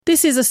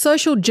This is a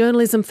social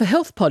journalism for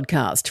health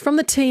podcast from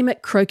the team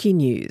at Croaky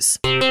News.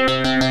 Croaky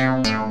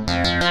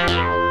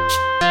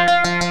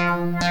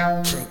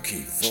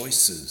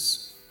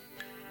Voices.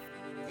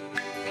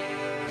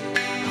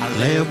 I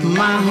left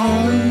my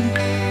home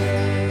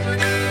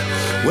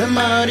where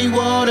muddy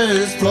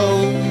waters flow,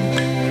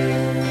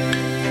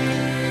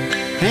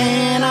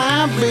 and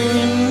I've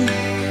been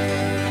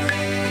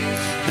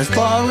as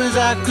far as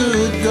I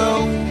could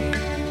go.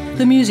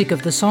 The music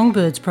of the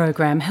Songbirds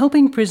program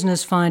helping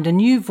prisoners find a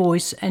new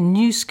voice and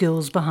new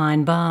skills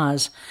behind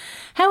bars.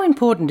 How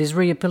important is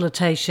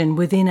rehabilitation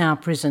within our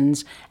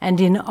prisons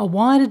and in a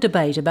wider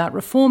debate about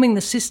reforming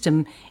the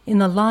system in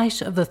the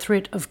light of the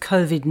threat of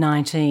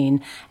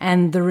COVID-19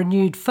 and the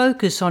renewed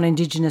focus on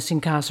Indigenous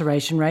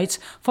incarceration rates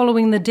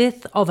following the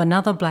death of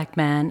another black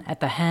man at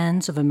the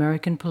hands of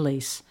American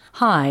police?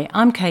 Hi,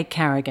 I'm Kate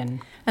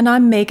Carrigan. And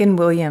I'm Megan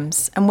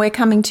Williams, and we're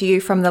coming to you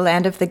from the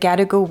land of the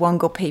Gadigal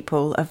Wangal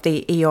people of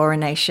the Eora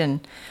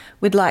Nation.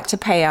 We'd like to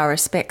pay our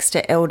respects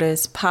to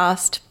elders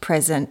past,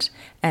 present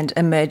and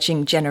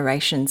emerging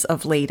generations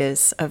of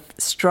leaders of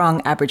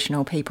strong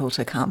Aboriginal people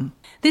to come.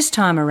 This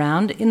time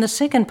around, in the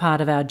second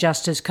part of our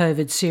Justice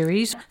COVID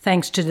series,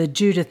 thanks to the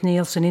Judith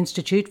Neilson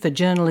Institute for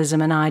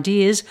Journalism and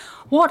Ideas,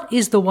 what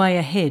is the way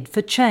ahead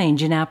for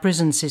change in our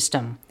prison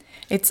system?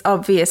 It's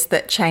obvious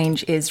that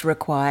change is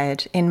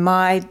required. In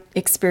my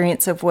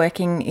experience of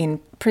working in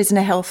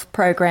prisoner health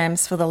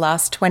programs for the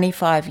last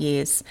 25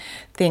 years,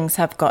 things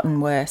have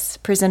gotten worse.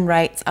 Prison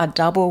rates are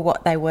double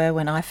what they were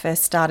when I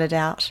first started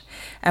out.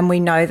 And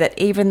we know that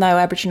even though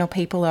Aboriginal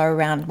people are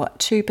around,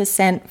 2%,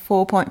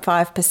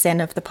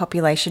 4.5% of the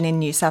population in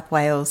New South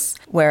Wales,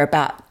 we're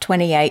about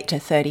 28 to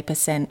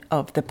 30%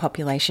 of the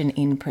population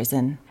in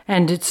prison.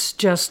 And it's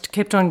just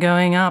kept on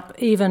going up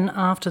even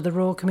after the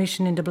Royal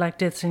Commission into Black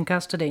Deaths in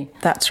Custody.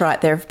 That's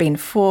right. There have been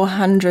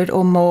 400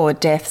 or more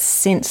deaths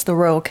since the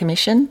Royal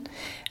Commission,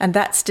 and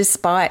that's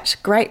despite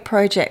great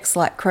projects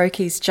like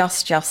Croaky's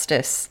Just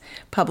Justice,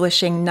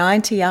 publishing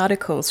 90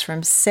 articles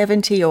from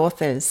 70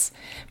 authors,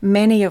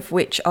 many of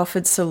which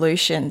offered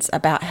solutions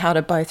about how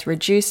to both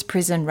reduce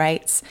prison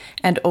rates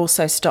and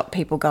also stop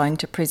people going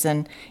to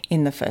prison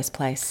in the first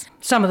place.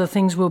 Some of the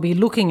things we'll be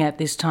looking at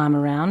this time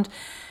around,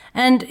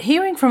 and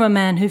hearing from a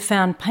man who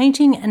found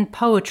painting and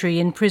poetry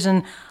in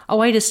prison a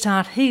way to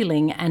start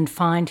healing and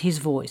find his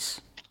voice.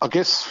 I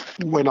guess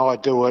when I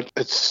do it,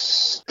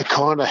 it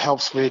kind of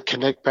helps me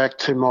connect back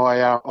to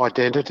my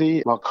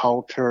identity, my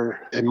culture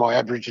and my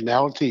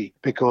Aboriginality,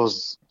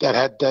 because that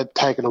had that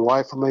taken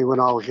away from me when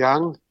I was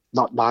young,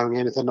 not knowing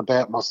anything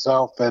about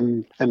myself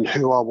and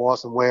who I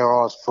was and where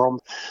I was from.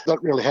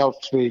 That really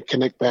helps me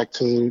connect back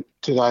to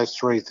those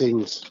three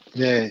things,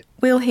 yeah.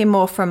 We'll hear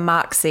more from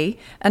Marksy,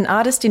 an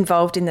artist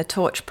involved in the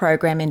Torch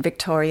program in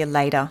Victoria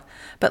later.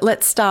 But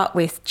let's start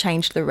with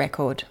Change the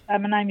Record. My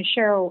name is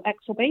Cheryl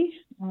Axelby.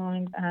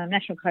 I'm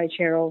National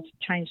Co-Chair of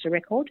Change the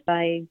Record,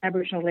 a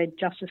Aboriginal-led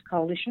justice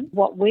coalition.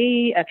 What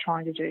we are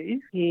trying to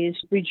do is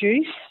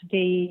reduce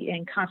the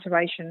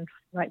incarceration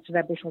rates of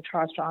Aboriginal and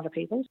Torres Strait Islander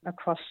peoples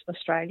across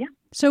Australia.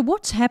 So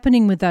what's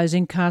happening with those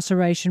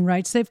incarceration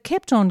rates? They've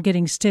kept on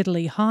getting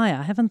steadily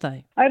higher, haven't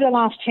they? Over the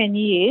last 10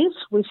 years,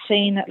 we've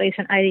seen at least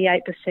an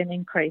 88%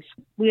 increase.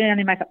 We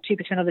only make up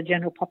 2% of the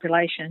general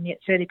population, yet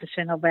 30%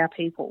 of our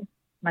people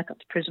make up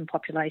the prison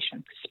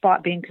population,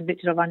 despite being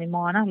convicted of only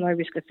minor,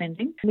 low-risk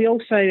offending. We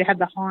also have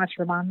the highest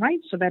remand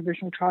rates of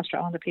Aboriginal and Torres Strait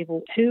Islander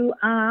people who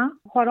are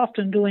quite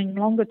often doing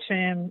longer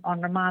term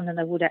on remand than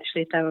they would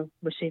actually if they were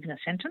receiving a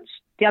sentence.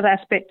 The other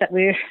aspect that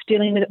we're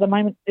dealing with at the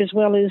moment as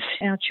well is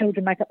our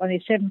children make up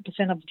only 7%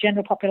 of the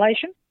general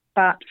population,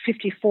 but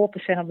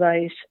 54% of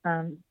those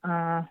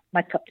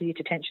make up the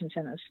detention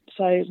centres.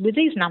 So with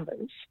these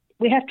numbers,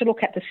 we have to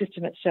look at the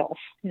system itself.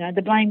 You know,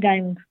 the blame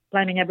game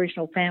blaming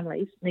Aboriginal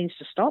families needs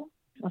to stop.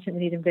 I think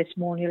we need to invest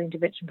more in early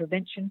intervention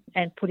prevention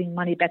and putting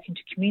money back into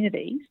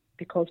communities,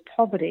 because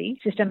poverty,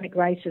 systemic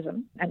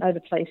racism and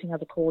overplacing are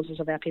the causes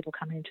of our people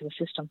coming into the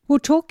system. Well,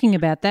 talking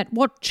about that,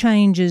 what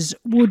changes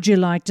would you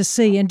like to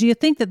see? And do you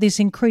think that this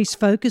increased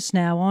focus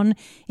now on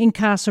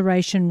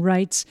incarceration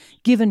rates,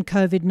 given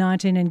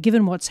COVID-19 and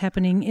given what's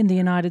happening in the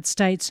United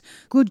States,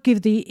 could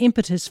give the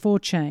impetus for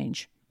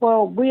change?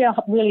 Well, we are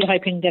really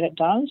hoping that it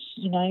does.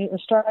 You know,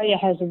 Australia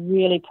has a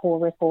really poor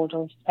record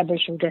of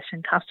Aboriginal deaths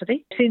in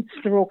custody. Since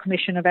the Royal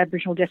Commission of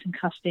Aboriginal Deaths in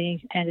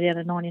Custody handed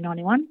out in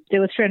 1991, there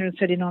were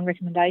 339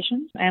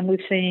 recommendations, and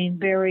we've seen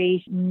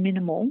very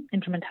minimal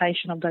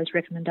implementation of those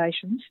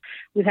recommendations.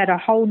 We've had a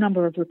whole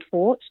number of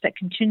reports that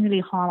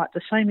continually highlight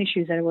the same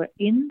issues that were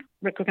in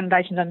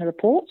recommendations and the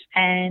reports,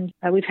 and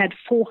we've had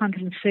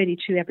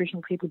 432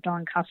 Aboriginal people die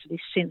in custody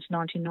since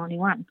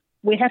 1991.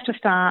 We have to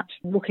start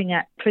looking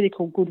at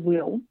political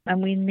goodwill,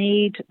 and we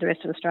need the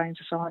rest of Australian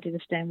society to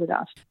stand with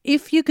us.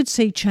 If you could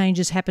see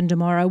changes happen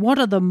tomorrow, what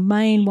are the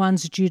main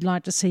ones that you'd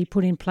like to see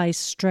put in place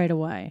straight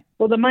away?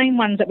 Well, the main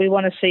ones that we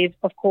want to see,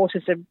 of course,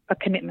 is a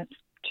commitment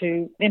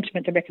to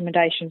implement the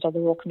recommendations of the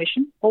Royal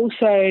Commission.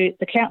 Also,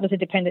 the countless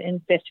independent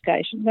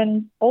investigations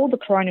and all the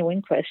coronial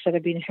inquests that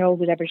have been held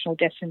with Aboriginal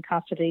deaths in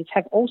custody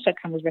have also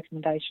come with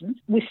recommendations.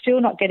 We're still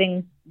not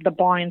getting the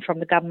buy-in from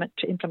the government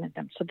to implement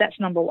them. So that's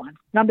number one.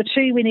 Number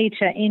two, we need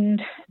to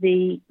end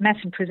the mass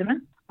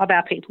imprisonment of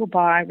our people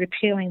by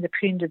repealing the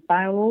punitive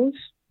bail laws,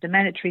 the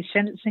mandatory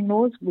sentencing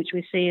laws, which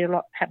we see a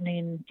lot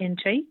happening in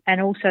NT, and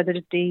also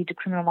the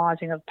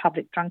decriminalising of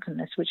public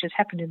drunkenness, which has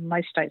happened in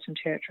most states and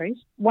territories.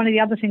 One of the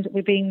other things that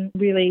we've been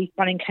really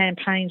running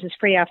campaigns is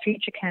Free Our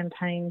Future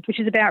campaign, which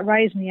is about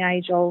raising the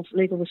age of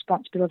legal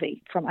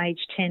responsibility from age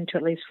 10 to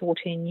at least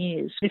 14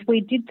 years. If we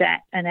did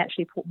that and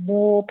actually put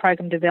more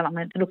program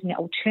development and looking at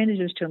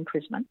alternatives to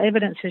imprisonment,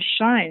 evidence has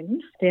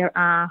shown there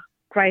are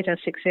greater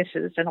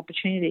successes and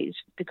opportunities,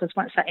 because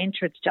once they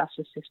enter its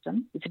justice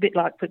system, it's a bit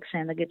like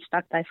quicksand. They get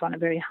stuck, they find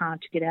it very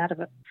hard to get out of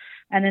it.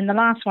 And then the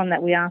last one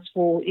that we ask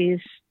for is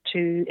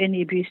to end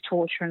the abuse,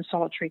 torture and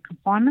solitary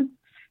confinement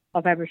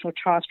of Aboriginal and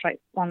Torres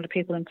Strait Islander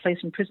people in police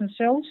and prison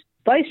cells.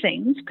 Those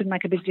things could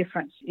make a big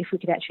difference if we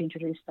could actually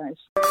introduce those.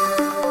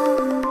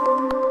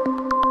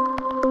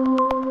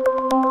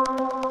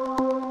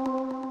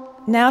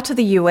 Now to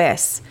the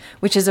US,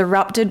 which has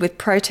erupted with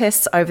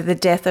protests over the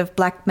death of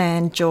black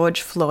man George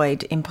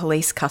Floyd in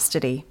police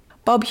custody.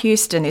 Bob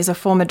Houston is a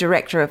former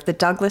director of the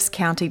Douglas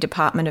County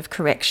Department of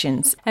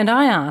Corrections. And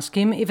I ask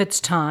him if it's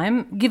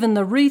time, given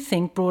the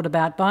rethink brought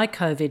about by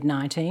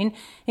COVID-19,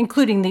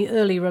 including the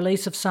early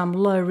release of some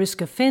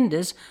low-risk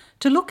offenders,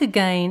 to look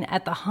again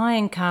at the high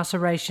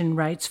incarceration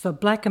rates for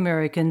black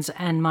Americans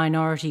and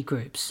minority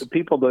groups. The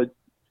people that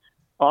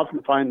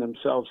often find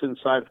themselves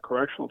inside of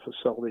correctional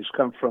facilities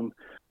come from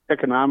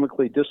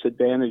economically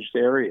disadvantaged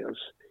areas.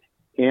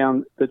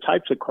 And the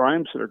types of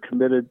crimes that are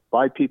committed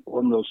by people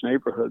in those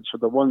neighborhoods are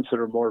the ones that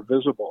are more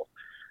visible.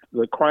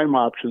 The crime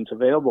options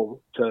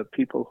available to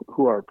people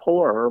who are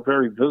poor are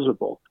very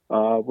visible,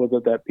 whether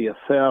that be a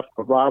theft,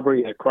 a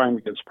robbery, a crime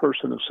against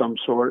person of some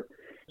sort.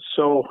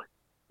 So,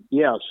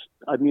 yes,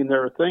 I mean,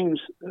 there are things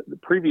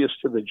previous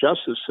to the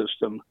justice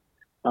system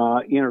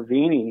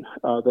intervening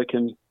that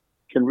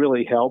can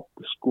really help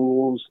the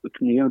schools, the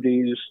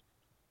communities.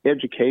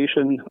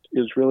 Education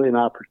is really an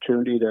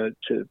opportunity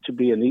to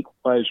be an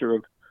equalizer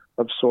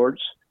of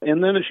sorts.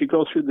 And then as you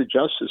go through the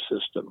justice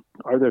system,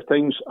 are there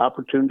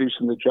opportunities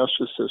in the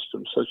justice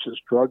system, such as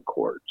drug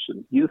courts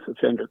and youth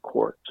offender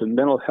courts and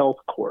mental health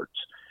courts?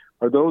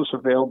 Are those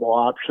available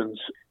options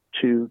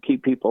to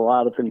keep people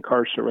out of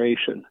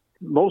incarceration?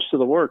 Most of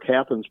the work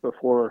happens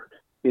before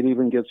it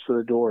even gets to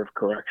the door of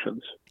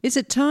corrections. Is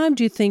it time,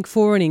 do you think,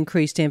 for an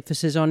increased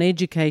emphasis on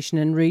education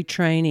and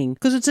retraining?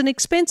 Because it's an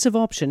expensive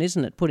option,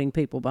 isn't it, putting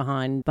people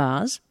behind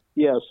bars?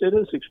 Yes, it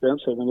is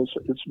expensive, and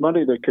it's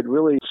money that could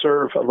really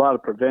serve a lot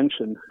of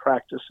prevention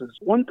practices.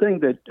 One thing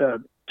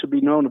that to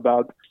be known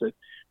about is that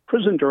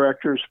prison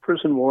directors,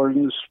 prison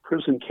wardens,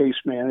 prison case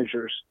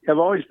managers have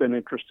always been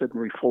interested in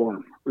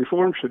reform.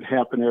 Reform should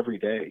happen every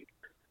day.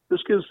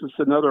 This gives us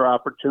another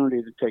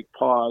opportunity to take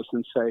pause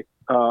and say,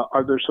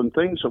 are there some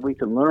things that we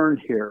can learn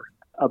here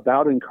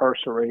about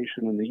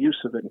incarceration and the use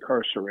of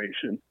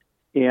incarceration,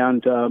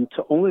 and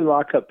to only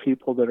lock up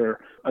people that are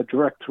a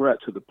direct threat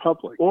to the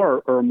public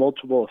or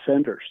multiple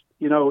offenders.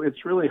 You know,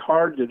 it's really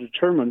hard to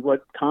determine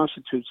what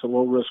constitutes a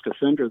low-risk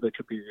offender that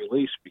could be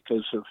released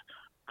because of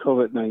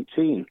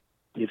COVID-19.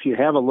 If you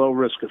have a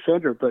low-risk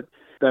offender, but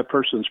that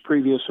person's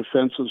previous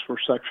offenses were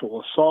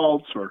sexual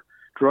assaults or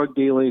drug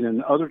dealing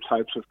and other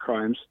types of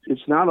crimes,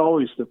 it's not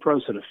always the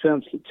present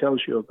offense that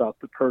tells you about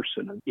the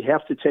person. And you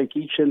have to take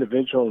each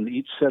individual and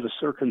each set of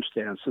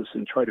circumstances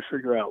and try to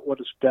figure out what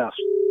is best.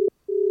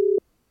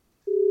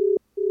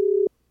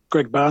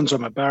 Greg Barnes,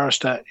 I'm a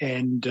barrister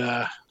and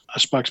a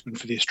spokesman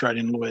for the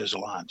Australian Lawyers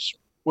Alliance.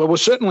 Well, we're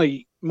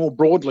certainly more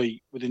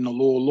broadly within the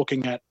law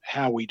looking at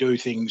how we do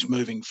things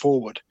moving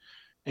forward.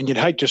 And you'd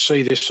hate to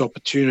see this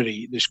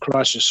opportunity, this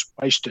crisis,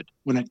 wasted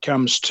when it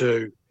comes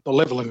to the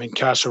level of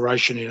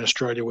incarceration in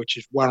Australia, which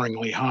is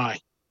worryingly high,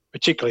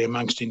 particularly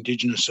amongst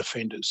Indigenous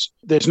offenders.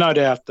 There's no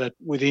doubt that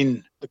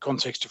within the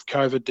context of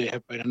COVID, there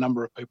have been a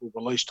number of people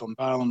released on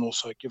bail and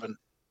also given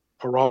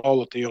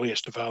parole at the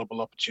earliest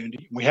available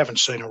opportunity. We haven't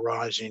seen a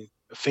rise in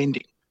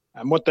offending.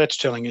 And what that's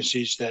telling us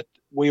is that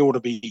we ought to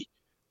be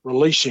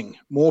releasing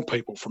more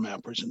people from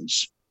our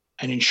prisons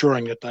and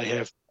ensuring that they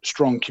have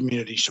strong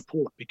community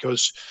support,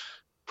 because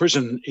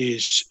prison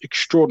is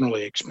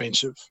extraordinarily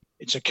expensive.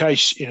 It's a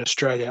case in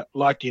Australia,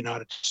 like the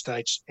United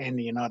States and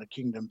the United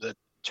Kingdom, that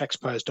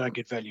taxpayers don't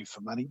get value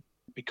for money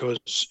because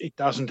it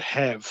doesn't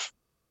have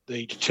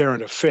the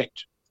deterrent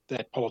effect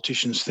that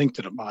politicians think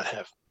that it might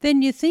have.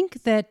 Then you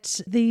think that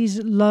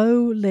these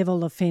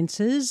low-level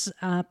offences,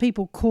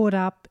 people caught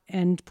up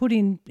and put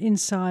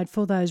inside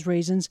for those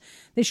reasons,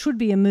 there should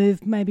be a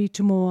move maybe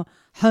to more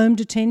home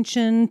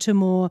detention, to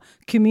more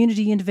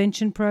community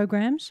intervention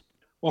programs?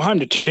 Well, home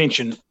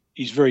detention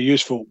is very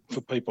useful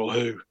for people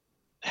who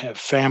have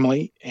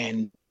family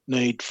and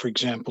need, for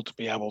example, to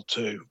be able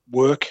to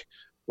work,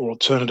 or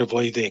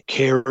alternatively, they're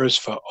carers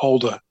for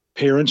older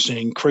parents. And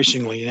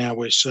increasingly now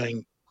we're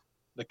seeing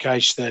the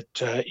case that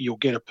you'll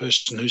get a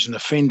person who's an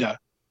offender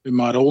who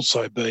might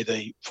also be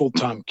the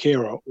full-time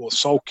carer or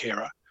sole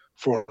carer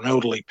for an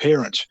elderly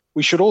parent.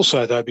 We should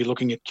also, though, be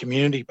looking at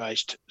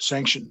community-based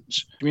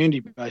sanctions.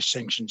 Community-based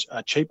sanctions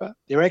are cheaper.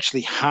 They're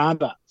actually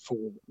harder for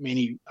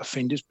many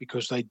offenders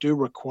because they do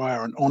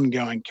require an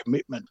ongoing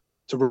commitment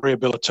to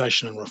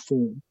rehabilitation and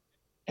reform.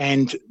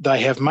 And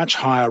they have much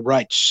higher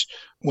rates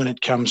when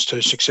it comes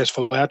to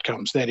successful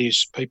outcomes. That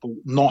is, people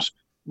not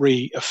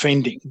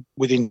re-offending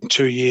within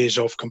 2 years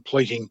of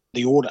completing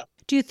the order.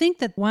 Do you think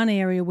that one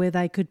area where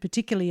they could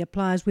particularly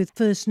apply is with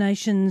First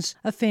Nations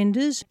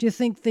offenders? Do you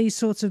think these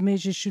sorts of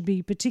measures should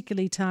be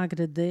particularly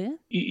targeted there?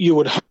 You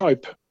would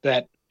hope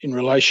that in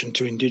relation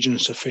to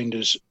Indigenous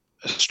offenders,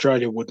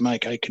 Australia would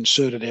make a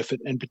concerted effort,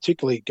 and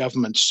particularly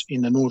governments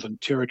in the Northern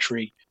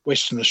Territory,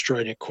 Western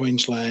Australia,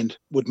 Queensland,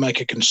 would make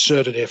a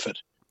concerted effort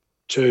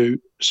to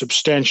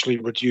substantially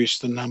reduce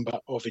the number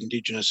of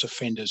Indigenous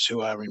offenders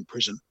who are in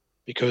prison,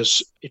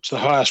 because it's the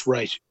highest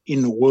rate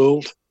in the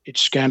world.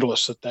 It's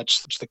scandalous that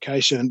that's the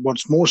case. And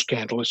what's more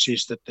scandalous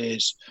is that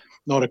there's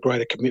not a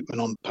greater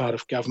commitment on the part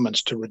of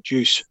governments to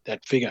reduce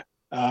that figure.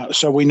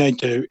 So we need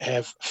to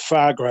have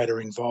far greater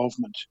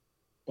involvement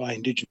by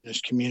Indigenous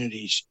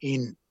communities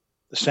in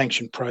the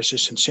sanction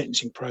process and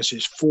sentencing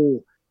process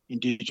for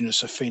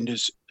Indigenous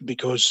offenders,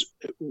 because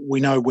we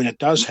know when it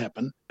does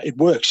happen, it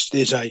works.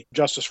 There's a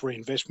justice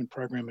reinvestment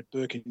program at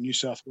Burke in New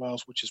South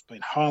Wales, which has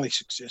been highly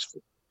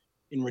successful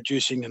in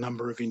reducing the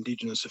number of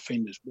Indigenous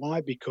offenders.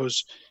 Why?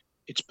 Because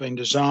it's been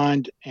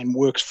designed and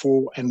works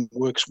for and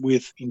works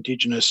with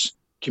Indigenous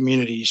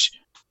communities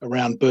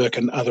around Burke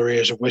and other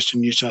areas of Western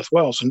New South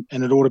Wales,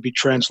 and it ought to be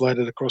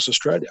translated across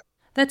Australia.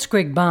 That's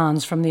Greg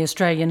Barnes from the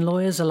Australian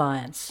Lawyers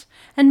Alliance.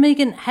 And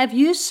Megan, have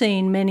you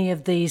seen many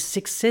of these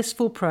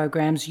successful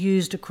programs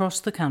used across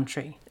the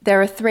country?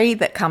 There are three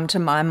that come to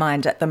my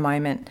mind at the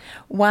moment.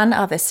 One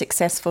are the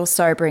successful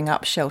sobering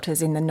up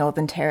shelters in the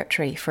Northern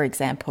Territory, for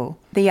example.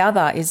 The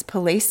other is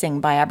policing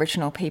by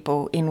Aboriginal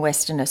people in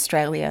Western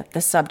Australia,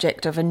 the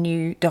subject of a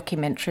new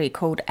documentary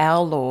called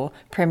Our Law,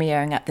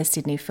 premiering at the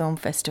Sydney Film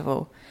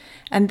Festival.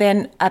 And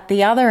then at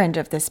the other end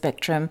of the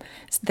spectrum,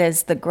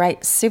 there's the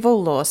great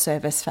civil law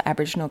service for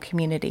Aboriginal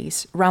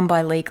communities run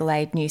by Legal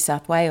Aid New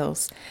South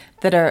Wales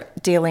that are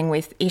dealing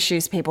with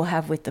issues people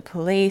have with the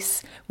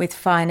police, with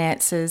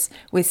finances,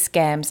 with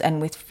scams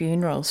and with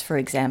funerals, for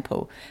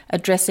example,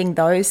 addressing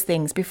those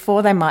things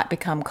before they might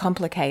become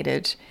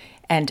complicated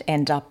and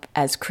end up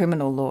as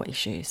criminal law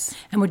issues.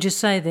 And would you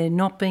say they're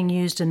not being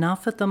used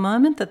enough at the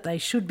moment, that they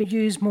should be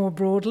used more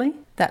broadly?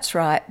 That's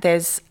right.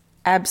 There's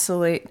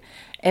absolute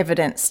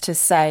evidence to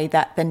say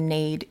that the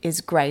need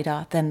is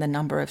greater than the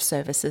number of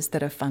services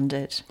that are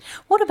funded.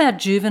 What about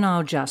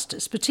juvenile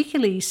justice,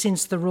 particularly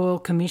since the Royal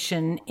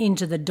Commission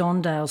into the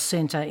Dondale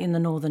Centre in the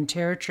Northern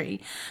Territory?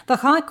 The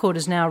High Court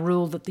has now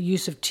ruled that the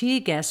use of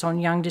tear gas on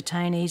young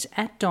detainees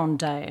at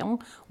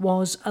Dondale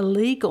was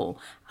illegal.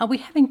 Are we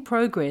having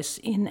progress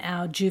in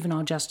our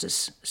juvenile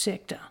justice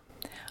sector?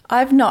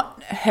 I've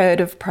not heard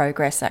of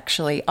progress,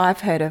 actually.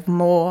 I've heard of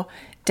more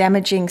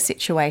damaging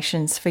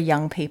situations for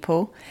young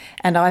people,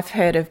 and I've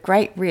heard of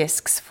great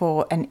risks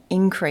for an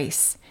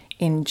increase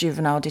in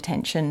juvenile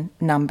detention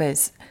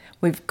numbers.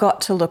 We've got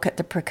to look at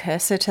the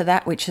precursor to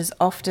that, which is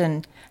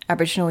often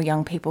Aboriginal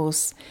young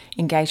people's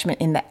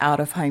engagement in the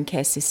out-of-home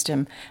care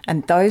system,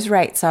 and those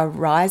rates are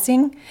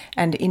rising.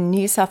 And in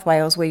New South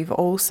Wales, we've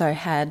also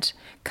had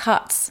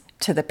cuts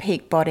to the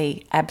peak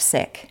body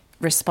ABSEC,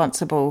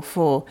 responsible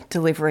for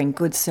delivering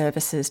good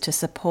services to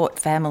support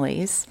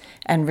families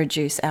and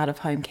reduce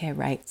out-of-home care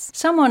rates.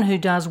 Someone who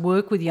does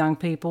work with young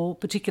people,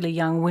 particularly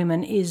young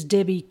women, is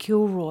Debbie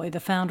Kilroy, the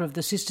founder of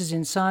the Sisters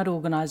Inside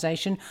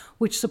organisation,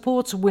 which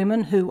supports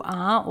women who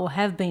are or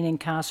have been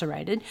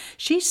incarcerated.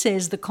 She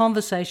says the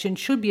conversation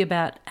should be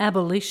about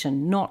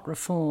abolition, not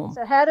reform.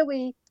 So how do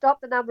we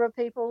stop the number of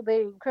people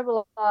being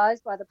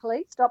criminalised by the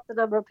police, stop the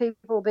number of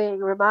people being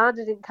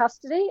remanded in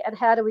custody, and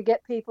how do we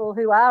get people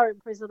who are in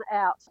prison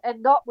out?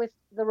 And not with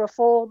the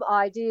reform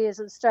ideas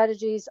and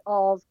strategies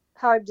of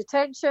home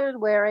detention,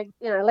 wearing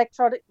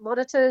electronic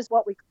monitors,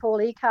 what we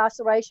call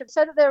e-carceration,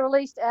 so that they're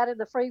released out in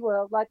the free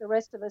world like the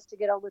rest of us to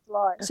get on with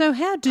life. So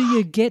how do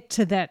you get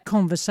to that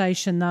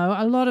conversation, though?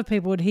 A lot of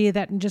people would hear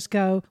that and just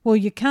go, well,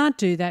 you can't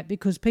do that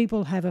because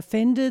people have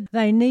offended.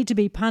 They need to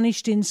be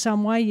punished in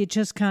some way. You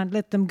just can't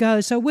let them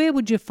go. So where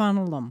would you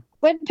funnel them?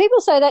 When people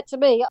say that to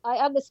me, I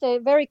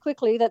understand very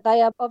quickly that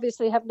they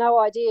obviously have no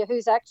idea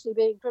who's actually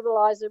being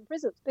criminalised in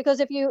prisons. Because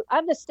if you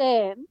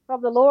understand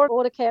from the Law and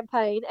Order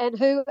campaign and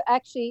who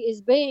actually is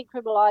being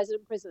criminalised in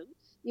prison,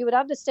 you would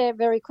understand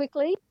very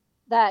quickly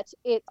that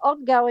it's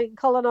ongoing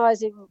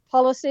colonising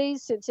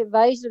policies since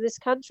invasion of this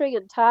country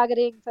and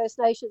targeting First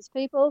Nations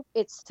people.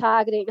 It's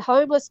targeting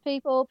homeless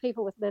people,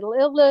 people with mental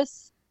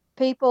illness,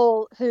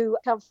 people who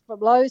come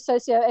from low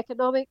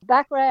socioeconomic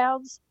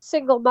backgrounds,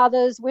 single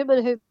mothers,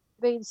 women who've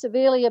been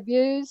severely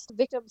abused,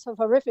 victims of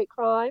horrific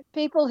crime,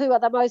 people who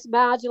are the most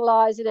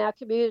marginalised in our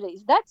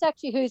communities. That's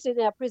actually who's in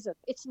our prison.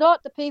 It's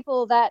not the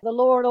people that the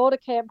Law and Order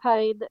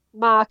campaign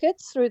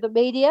markets through the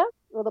media.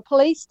 Well, the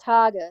police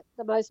target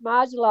the most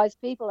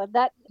marginalised people, and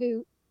that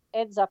who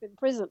ends up in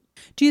prison.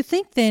 Do you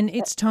think then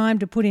it's time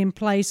to put in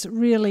place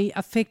really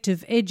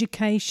effective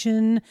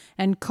education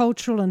and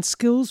cultural and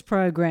skills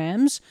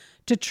programs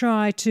to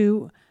try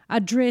to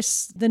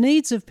address the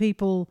needs of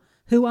people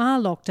who are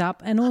locked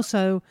up, and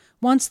also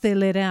once they're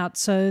let out,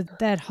 so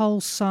that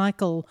whole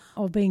cycle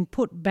of being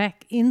put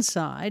back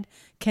inside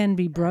can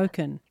be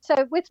broken?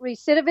 So with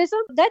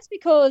recidivism, that's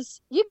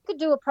because you could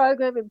do a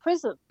program in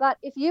prison, but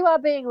if you are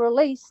being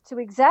released to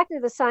exactly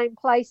the same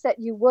place that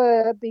you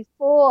were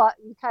before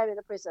you came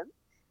into prison,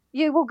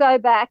 you will go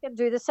back and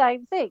do the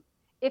same thing.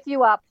 If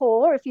you are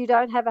poor, if you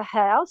don't have a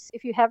house,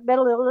 if you have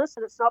mental illness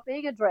and it's not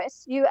being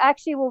addressed, you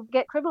actually will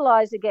get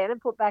criminalised again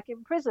and put back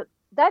in prison.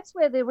 That's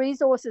where the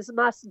resources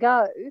must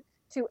go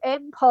to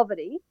end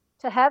poverty,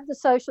 to have the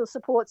social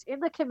supports in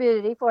the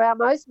community for our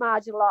most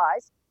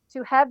marginalised,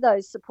 to have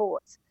those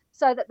supports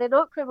so that they're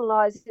not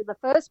criminalised in the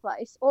first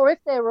place, or if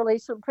they're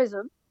released from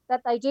prison,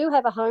 that they do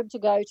have a home to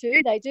go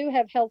to, they do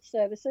have health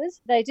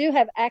services, they do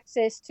have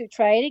access to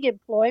training,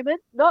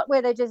 employment, not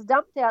where they're just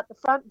dumped out the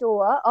front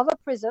door of a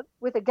prison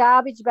with a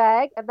garbage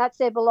bag and that's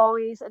their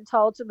belongings and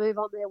told to move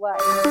on their way.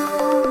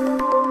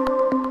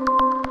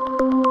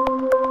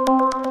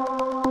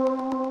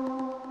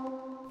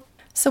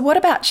 So what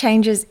about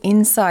changes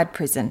inside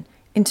prison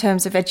in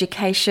terms of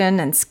education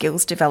and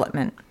skills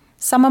development?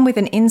 Someone with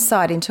an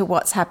insight into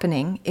what's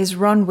happening is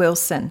Ron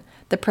Wilson,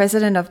 the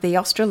president of the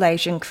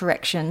Australasian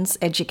Corrections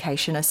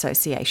Education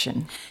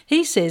Association.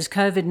 He says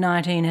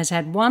COVID-19 has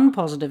had one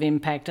positive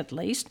impact, at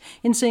least,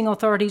 in seeing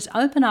authorities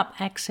open up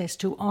access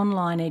to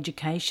online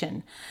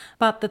education,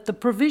 but that the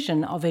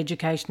provision of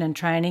education and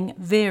training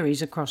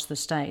varies across the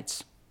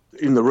states.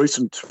 In the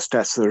recent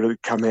stats that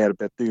have come out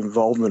about the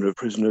involvement of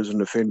prisoners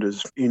and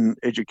offenders in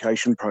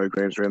education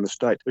programs around the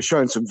state, have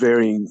shown some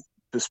varying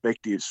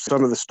perspectives.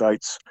 Some of the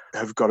states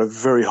have got a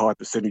very high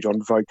percentage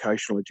on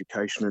vocational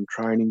education and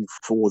training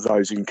for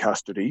those in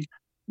custody,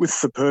 with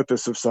the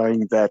purpose of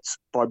saying that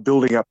by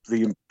building up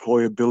the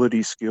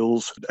employability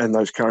skills, and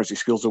those currency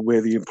skills are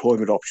where the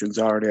employment options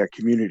are in our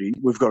community,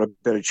 we've got a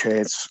better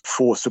chance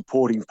for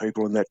supporting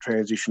people in that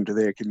transition to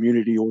their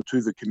community or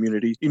to the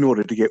community in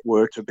order to get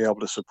work, to be able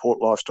to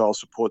support lifestyle,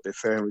 support their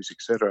families,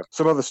 etc.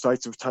 Some other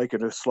states have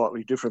taken a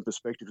slightly different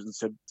perspective and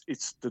said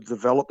it's the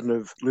development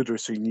of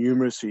literacy,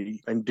 numeracy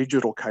and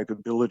digital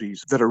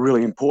capabilities that are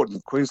really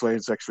important.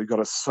 Queensland's actually got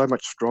a so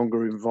much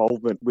stronger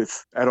involvement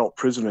with adult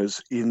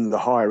prisoners in the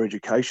higher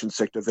education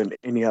sector than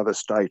any other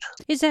state.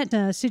 Is that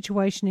a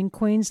situation in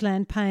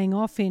Queensland paying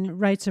off in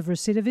rates of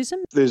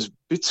recidivism? There's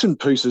bits and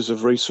pieces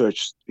of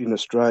research in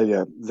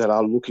Australia that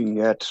are looking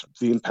at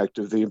the impact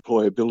of the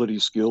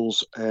employability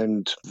skills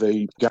and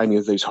the gaining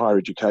of these higher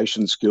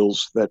education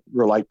skills that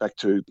relate back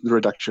to the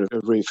reduction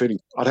of reoffending.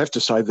 I'd have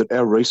to say that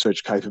our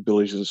research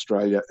capabilities in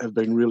Australia have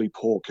been really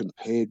poor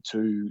compared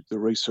to the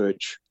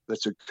research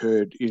that's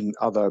occurred in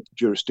other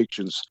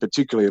jurisdictions.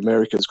 Particularly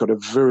America's got a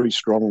very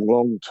strong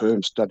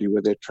long-term study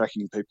where they're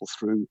tracking people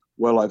through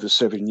well over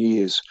 7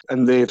 years,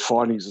 and their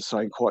findings are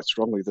saying quite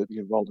strongly that the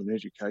involvement in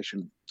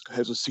education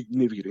has a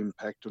significant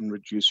impact on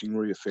reducing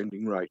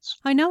reoffending rates.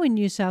 I know in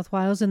New South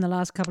Wales in the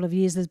last couple of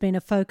years there's been a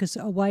focus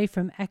away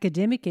from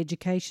academic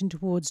education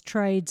towards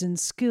trades and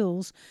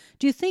skills.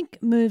 Do you think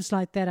moves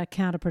like that are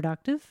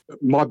counterproductive?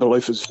 My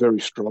belief is very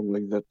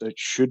strongly that it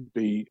should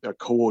be a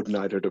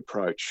coordinated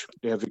approach.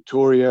 Now,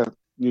 Victoria,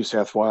 New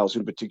South Wales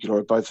in particular,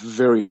 are both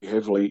very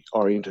heavily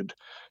oriented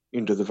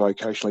into the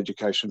vocational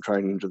education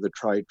training, into the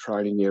trade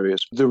training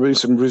areas. There have been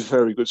some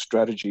very good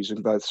strategies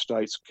in both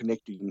states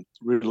connecting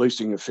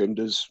releasing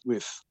offenders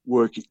with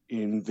work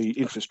in the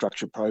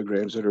infrastructure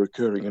programs that are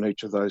occurring in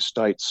each of those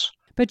states.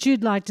 But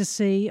you'd like to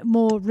see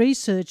more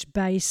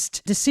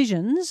research-based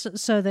decisions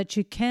so that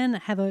you can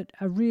have a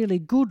really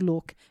good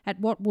look at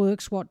what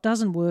works, what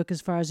doesn't work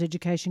as far as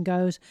education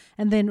goes,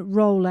 and then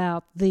roll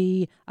out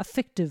the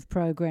effective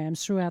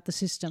programs throughout the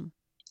system.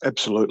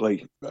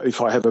 Absolutely.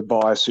 If I have a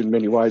bias in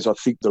many ways, I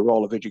think the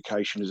role of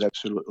education is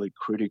absolutely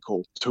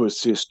critical to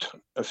assist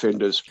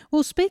offenders.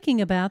 Well, speaking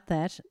about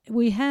that,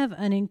 we have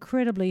an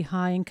incredibly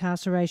high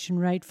incarceration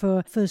rate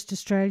for First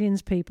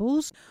Australians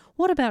peoples.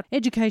 What about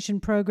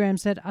education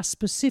programs that are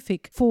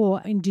specific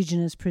for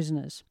Indigenous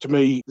prisoners? To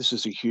me, this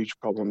is a huge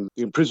problem.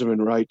 The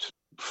imprisonment rate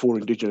for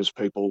Indigenous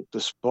people,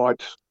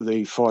 despite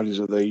the findings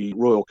of the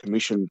Royal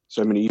Commission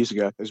so many years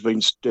ago, has been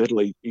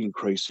steadily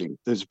increasing.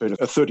 There's been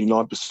a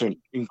 39%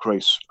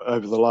 increase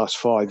over the last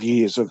 5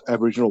 years of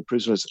Aboriginal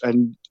prisoners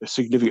and a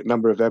significant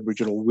number of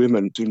Aboriginal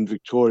women in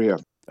Victoria.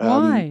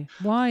 Why?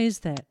 Why is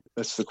that?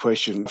 That's the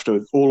question.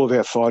 After all of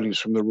our findings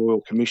from the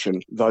Royal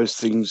Commission, those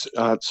things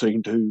aren't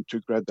seen to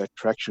grab that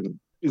traction.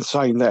 In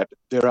saying that,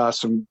 there are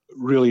some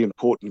really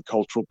important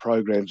cultural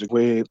programs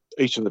where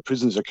each of the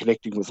prisons are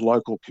connecting with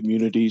local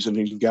communities and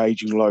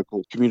engaging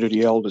local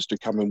community elders to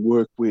come and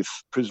work with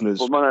prisoners.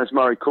 Well, my name is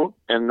Murray Cook,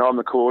 and I'm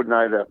the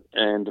coordinator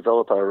and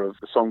developer of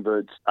the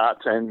Songbirds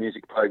Arts and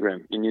Music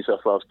Program in New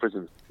South Wales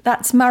prisons.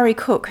 That's Murray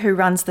Cook, who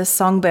runs the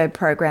Songbird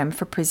program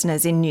for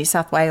prisoners in New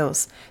South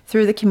Wales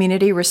through the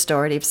Community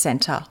Restorative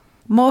Centre.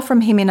 More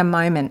from him in a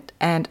moment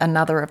and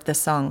another of the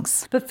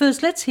songs. But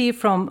first, let's hear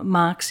from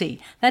Marksy.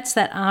 That's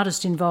that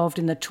artist involved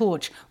in The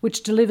Torch,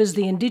 which delivers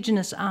the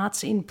Indigenous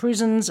Arts in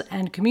Prisons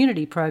and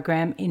Community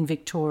program in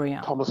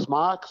Victoria. Thomas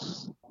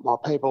Marks. My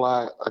people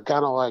are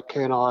Gunai,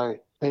 Kurnai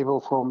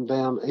people from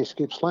down East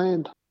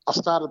Gippsland. I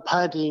started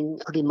painting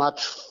pretty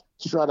much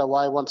straight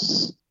away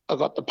once I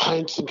got the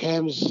paints and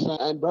cams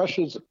and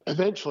brushes.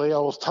 Eventually I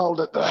was told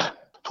that the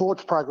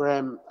Torch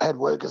program had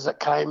workers that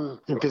came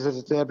and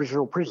visited the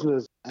Aboriginal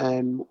prisoners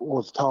and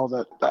was told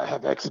that they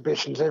have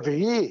exhibitions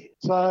every year.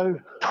 So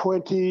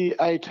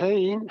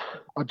 2018,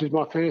 I did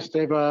my first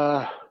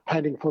ever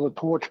painting for the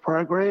Torch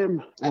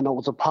program, and it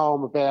was a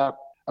poem about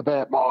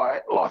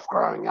my life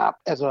growing up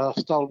as a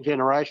stolen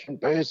generation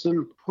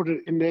person. Put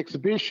it in the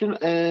exhibition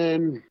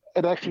and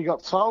it actually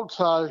got sold.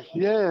 So,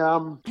 yeah.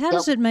 How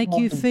does it make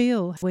you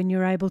feel when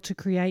you're able to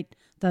create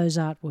those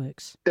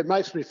artworks? It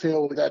makes me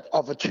feel that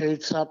I've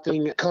achieved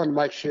something. It kind of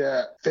makes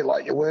you feel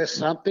like you're worth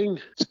something,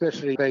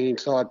 especially being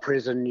inside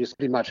prison. You're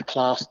pretty much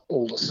classed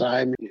all the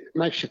same. It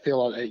makes you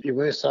feel like you're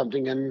worth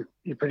something and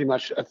you pretty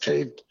much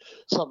achieved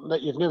something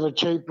that you've never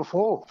achieved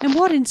before. And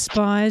what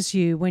inspires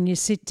you when you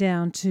sit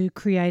down to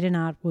create an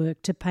artwork,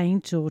 to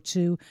paint or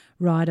to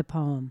write a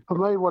poem? For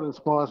me, what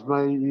inspires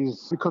me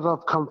is because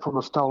I've come from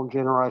a stolen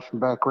generation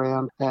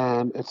background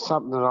and it's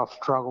something that I've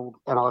struggled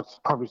and I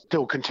probably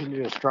still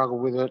continue to struggle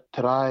with it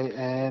today.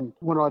 And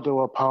when I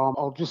do a poem,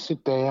 I'll just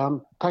sit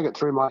down, take it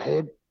through my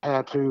head,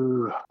 how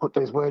to put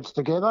these words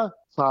together.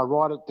 So I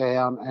write it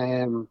down,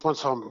 and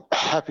once I'm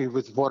happy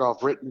with what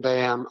I've written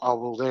down, I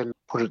will then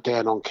put it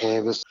down on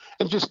canvas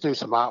and just do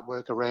some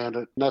artwork around it.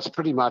 And that's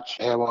pretty much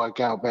how I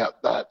go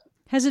about that.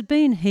 Has it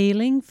been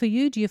healing for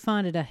you? Do you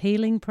find it a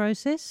healing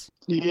process?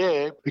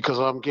 Yeah, because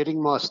I'm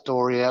getting my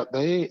story out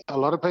there. A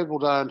lot of people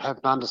don't have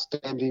an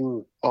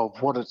understanding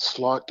of what it's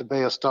like to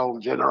be a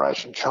stolen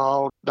generation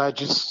child. They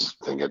just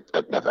think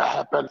it never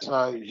happened.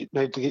 So you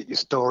need to get your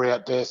story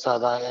out there so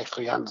they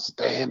actually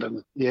understand.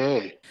 And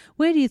yeah.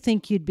 Where do you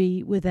think you'd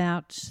be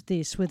without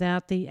this,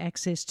 without the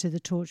access to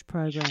the Torch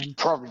program?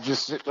 Probably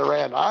just sitting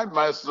around home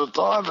most of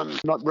the time and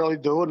not really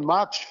doing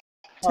much.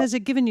 Has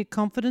it given you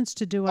confidence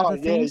to do other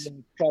things? Yeah,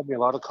 it gave me a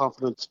lot of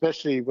confidence,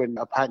 especially when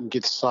a painting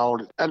gets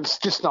sold. And it's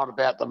just not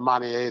about the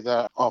money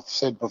either. I've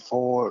said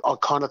before, I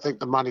kind of think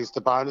the money's the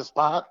bonus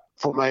part.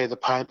 For me, the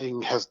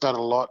painting has done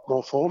a lot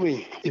more for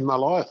me in my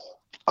life.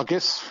 I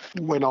guess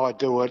when I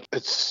do it,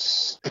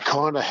 it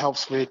kind of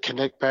helps me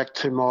connect back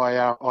to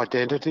my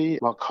identity,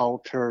 my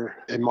culture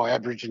and my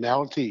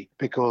Aboriginality,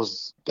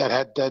 because that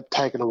had that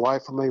taken away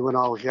from me when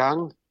I was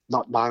young.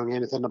 Not knowing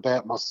anything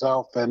about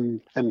myself and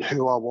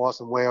who I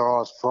was and where I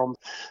was from.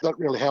 That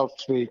really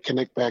helps me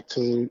connect back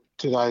to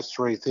those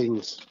three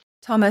things.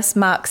 Thomas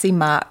Marksy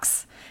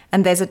Marks,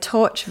 and there's a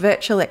Torch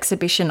virtual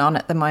exhibition on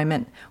at the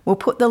moment. We'll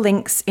put the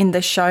links in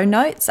the show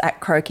notes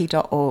at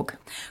croaky.org.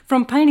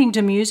 From painting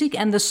to music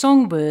and the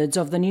songbirds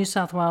of the New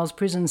South Wales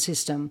prison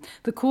system,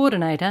 the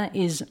coordinator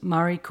is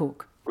Murray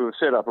Cook. We were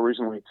set up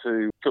originally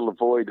to fill the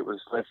void that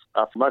was left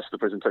after most of the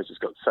prison teachers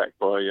got sacked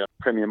by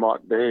Premier Mike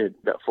Baird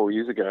about 4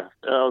 years ago.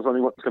 I was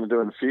wondering what I was going to do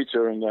in the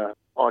future, and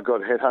I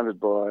got headhunted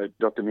by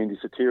Dr. Mindy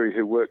Satiri,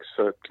 who works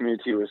for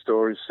Community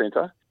Restorers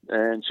Centre,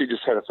 and she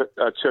just had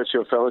a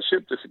Churchill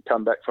Fellowship, just had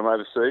come back from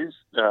overseas,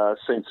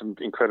 seen some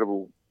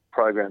incredible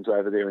programs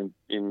over there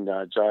in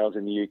jails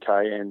in the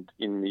UK and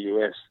in the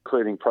US,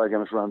 including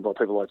programs run by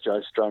people like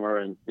Joe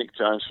Strummer and Nick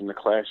Jones from The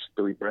Clash,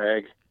 Billy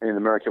Bragg, and in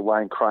America,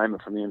 Wayne Kramer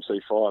from the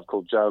MC5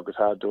 called Joe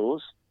Guitar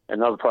Doors.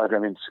 Another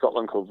program in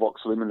Scotland called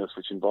Vox Luminous,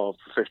 which involved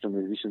professional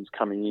musicians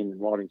coming in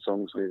and writing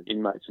songs with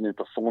inmates and then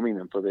performing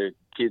them for their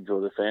kids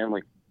or their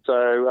family.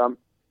 So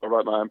I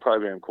wrote my own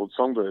program called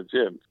Songbirds.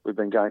 Yeah, we've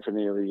been going for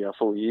nearly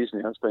 4 years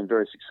now. It's been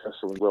very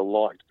successful and well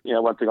liked. You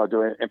know, one thing I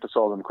do emphasise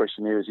on the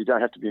questionnaire is you don't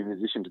have to be a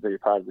musician to be a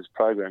part of this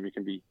program. You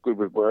can be good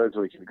with words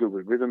or you can be good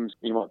with rhythms.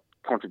 You might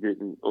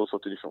contribute in all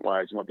sorts of different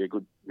ways. You might be a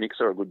good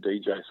mixer or a good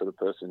DJ sort of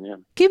person, yeah.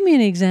 Give me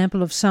an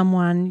example of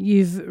someone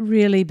you've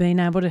really been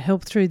able to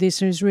help through this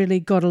and who's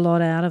really got a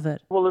lot out of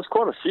it. Well, there's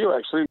quite a few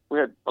actually. We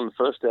had on the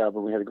first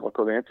album, we had a guy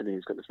called Anthony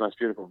who's got this most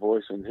beautiful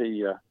voice, and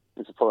he's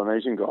a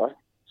Polynesian guy.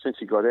 Since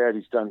he got out,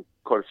 he's done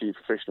quite a few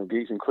professional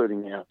gigs,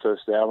 including our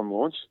first album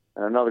launch.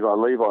 And another guy,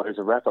 Levi, who's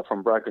a rapper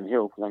from Broken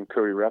Hill, young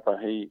Koori rapper,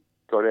 he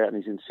got out and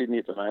he's in Sydney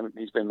at the moment.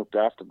 He's been looked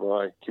after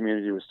by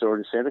Community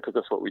Restorative Centre because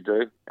that's what we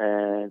do.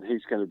 And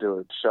he's going to do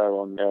a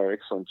show on our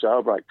excellent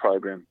Jailbreak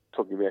program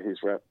talking about his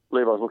rap.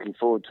 Levi's looking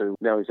forward to,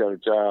 now he's out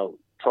of jail,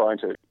 trying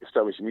to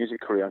establish a music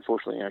career.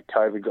 Unfortunately,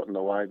 COVID got in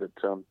the way, but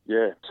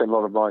seen a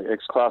lot of my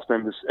ex-class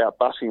members out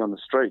busking on the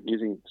street,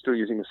 still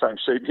using the same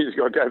sheet music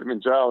I gave them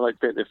in jail. They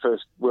get their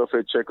first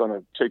welfare check on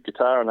a cheap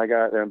guitar and they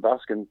go out there and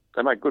busk, and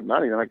they make good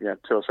money. They make $200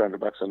 or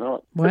 $300 a night.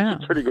 Wow.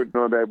 It's a pretty good,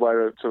 not a bad way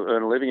to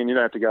earn a living, and you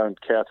don't have to go and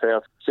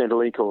kowtow, send a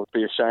link or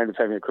be ashamed of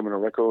having a criminal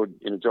record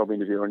in a job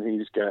interview or anything. You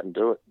just go out and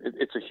do it.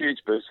 It's a huge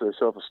boost to their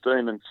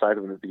self-esteem, and say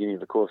to them at the beginning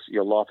of the course,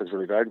 your life is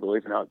really valuable,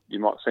 even though you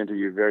might seem to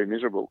you very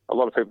miserable. A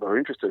lot of people are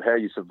interested how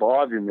you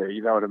survived in there,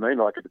 you know what I mean?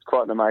 Like, it's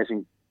quite an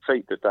amazing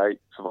feat that they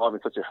survive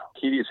in such a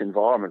hideous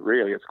environment,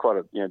 really. It's quite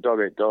a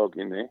dog-eat-dog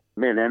in there.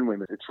 Men and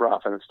women, it's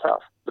rough and it's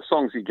tough. The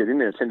songs you get in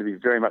there tend to be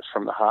very much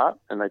from the heart,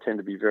 and they tend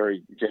to be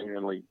very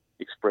genuinely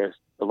expressed.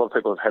 A lot of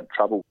people have had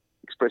trouble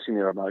expressing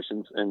their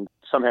emotions, and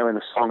somehow in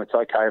the song it's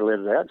okay to let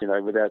it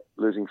out, without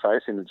losing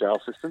face in the jail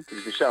system. Because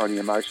if you show any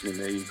emotion in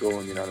there, you're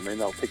gone, you know what I mean?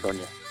 They'll pick on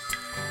you.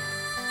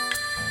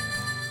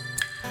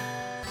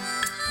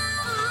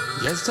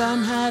 Yes,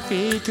 I'm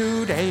happy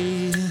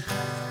today.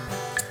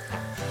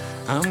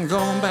 I'm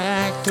going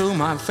back to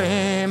my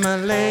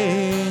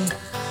family,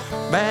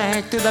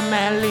 back to the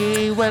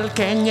Mallee, well,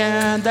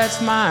 Kenya, that's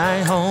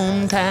my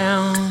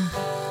hometown.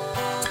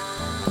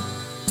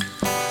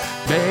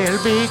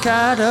 There'll be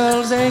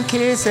cuddles and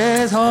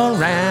kisses all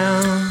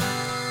round.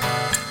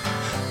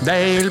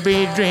 They'll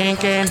be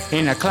drinking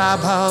in a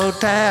club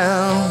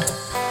hotel.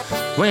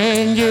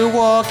 When you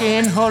walk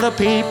in, all the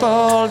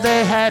people,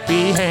 they're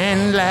happy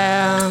and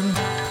loud.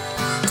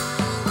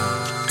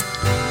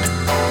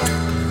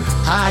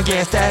 I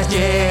guess that's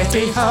just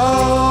the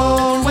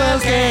whole well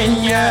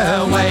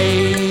Kenya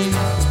way.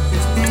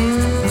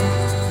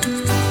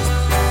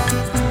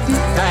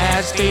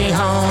 That's the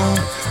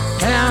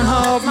hometown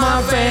of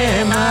my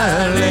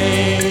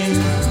family.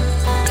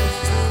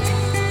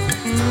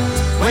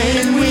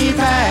 When we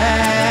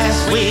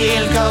pass,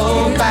 we'll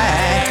go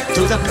back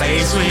to the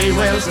place we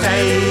will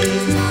stay.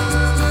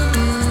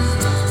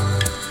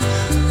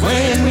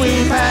 When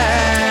we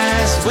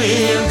pass,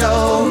 we'll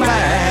go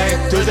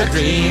back to the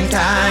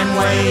Dreamtime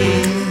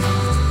way.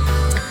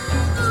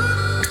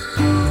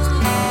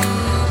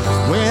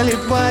 Well,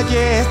 it was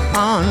just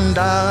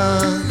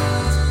under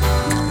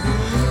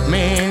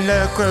me and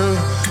the crew,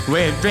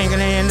 we're drinking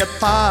in the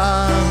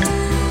park.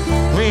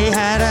 We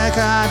had a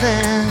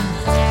garden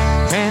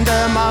and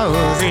a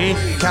movie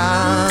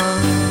car.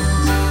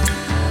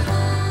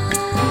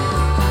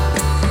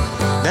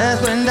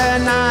 That's when the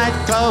night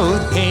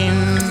closed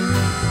in.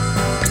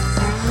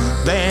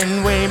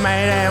 Then we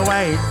made our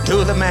way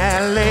to the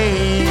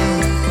Mallee.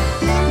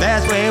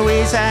 That's where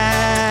we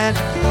sat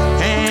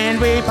and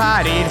we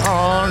partied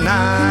all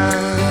night.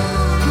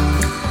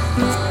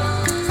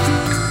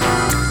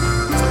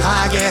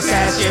 I guess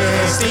that's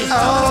just the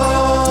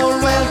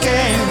old well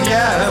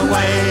Kenya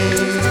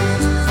way.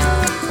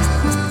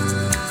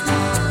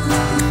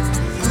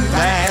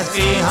 That's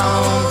the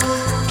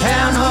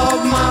hometown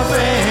of my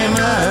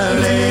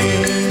family.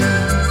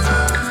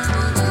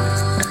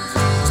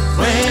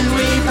 When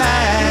we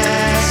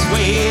pass,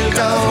 we'll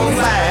go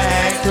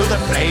back to the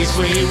place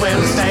we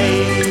will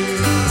stay.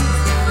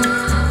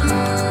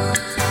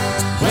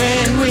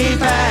 When we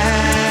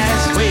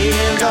pass,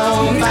 we'll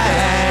go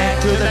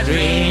back to the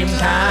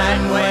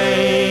Dreamtime way.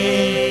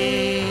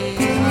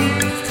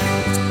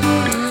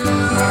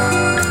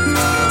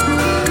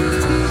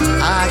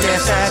 I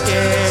guess that's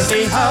just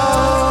the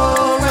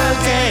whole well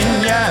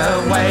Kenya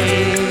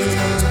way.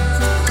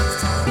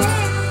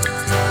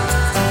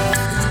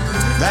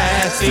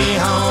 That's the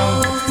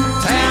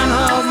hometown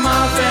of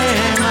my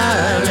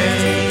family.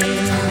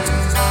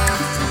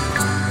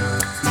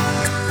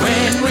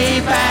 When we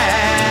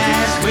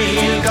pass,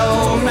 we'll go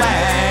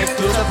back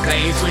to the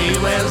place we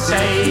will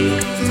stay.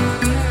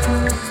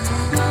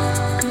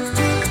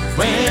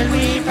 When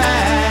we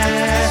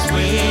pass,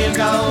 we'll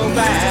go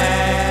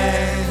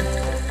back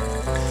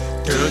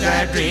to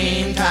that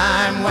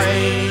Dreamtime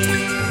way.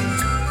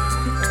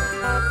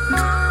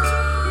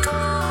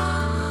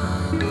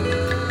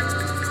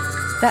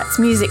 That's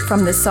music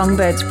from the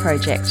Songbirds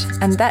Project,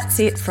 and that's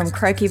it from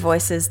Croaky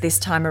Voices this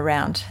time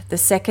around, the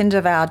second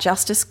of our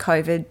Justice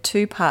COVID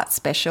two-part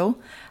special,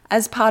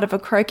 as part of a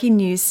Croaky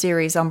News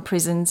series on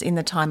prisons in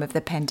the time of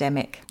the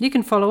pandemic. You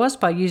can follow us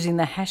by using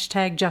the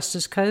hashtag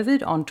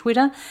JusticeCovid on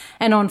Twitter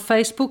and on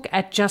Facebook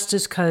at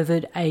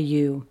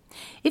JusticeCovidAU.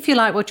 If you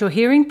like what you're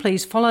hearing,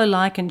 please follow,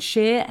 like and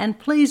share, and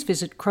please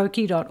visit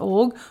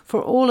croaky.org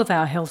for all of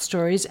our health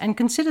stories, and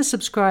consider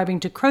subscribing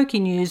to Croaky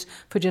News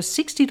for just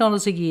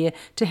 $60 a year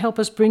to help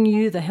us bring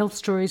you the health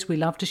stories we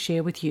love to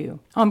share with you.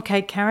 I'm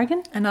Kate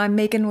Carrigan. And I'm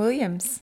Megan Williams.